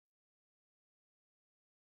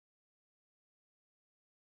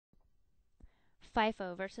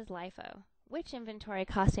FIFO versus LIFO. Which inventory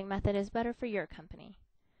costing method is better for your company?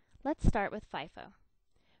 Let's start with FIFO.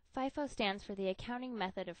 FIFO stands for the accounting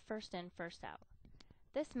method of first in, first out.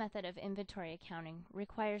 This method of inventory accounting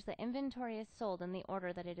requires that inventory is sold in the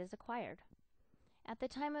order that it is acquired. At the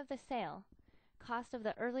time of the sale, cost of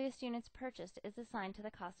the earliest units purchased is assigned to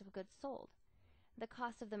the cost of goods sold. The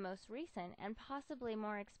cost of the most recent and possibly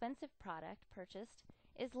more expensive product purchased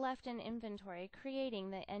is left in inventory,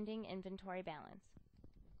 creating the ending inventory balance.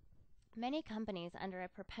 Many companies under a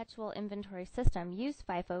perpetual inventory system use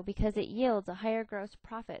FIFO because it yields a higher gross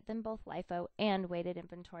profit than both LIFO and weighted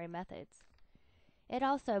inventory methods. It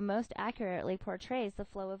also most accurately portrays the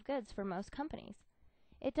flow of goods for most companies.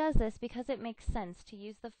 It does this because it makes sense to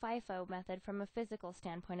use the FIFO method from a physical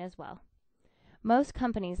standpoint as well. Most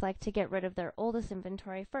companies like to get rid of their oldest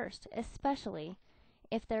inventory first, especially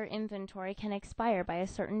if their inventory can expire by a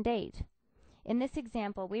certain date. In this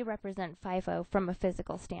example, we represent FIFO from a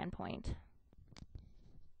physical standpoint.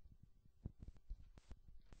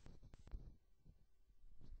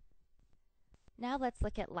 Now let's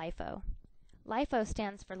look at LIFO. LIFO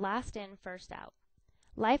stands for last in, first out.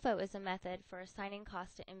 LIFO is a method for assigning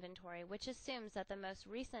cost to inventory, which assumes that the most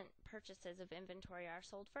recent purchases of inventory are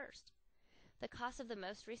sold first. The cost of the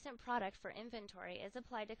most recent product for inventory is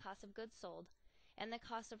applied to cost of goods sold, and the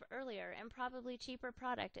cost of earlier and probably cheaper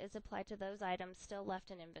product is applied to those items still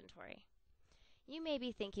left in inventory. You may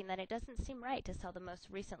be thinking that it doesn't seem right to sell the most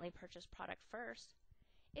recently purchased product first.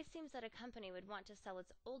 It seems that a company would want to sell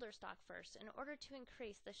its older stock first in order to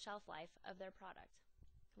increase the shelf life of their product.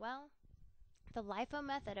 Well, the LIFO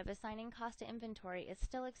method of assigning cost to inventory is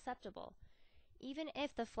still acceptable, even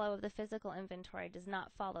if the flow of the physical inventory does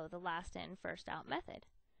not follow the last in, first out method.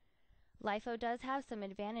 LIFO does have some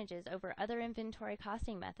advantages over other inventory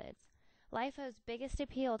costing methods. LIFO's biggest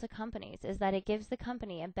appeal to companies is that it gives the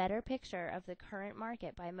company a better picture of the current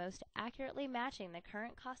market by most accurately matching the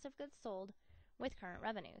current cost of goods sold with current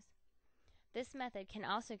revenues. This method can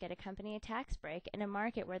also get a company a tax break in a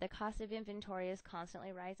market where the cost of inventory is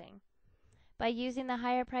constantly rising. By using the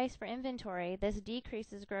higher price for inventory, this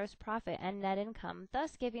decreases gross profit and net income,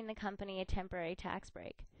 thus giving the company a temporary tax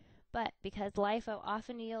break. But because LIFO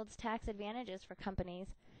often yields tax advantages for companies,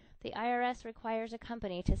 the IRS requires a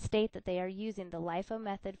company to state that they are using the LIFO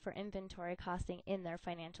method for inventory costing in their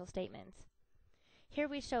financial statements. Here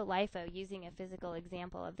we show LIFO using a physical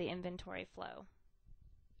example of the inventory flow.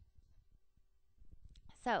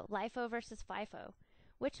 So, LIFO versus FIFO.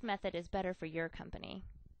 Which method is better for your company?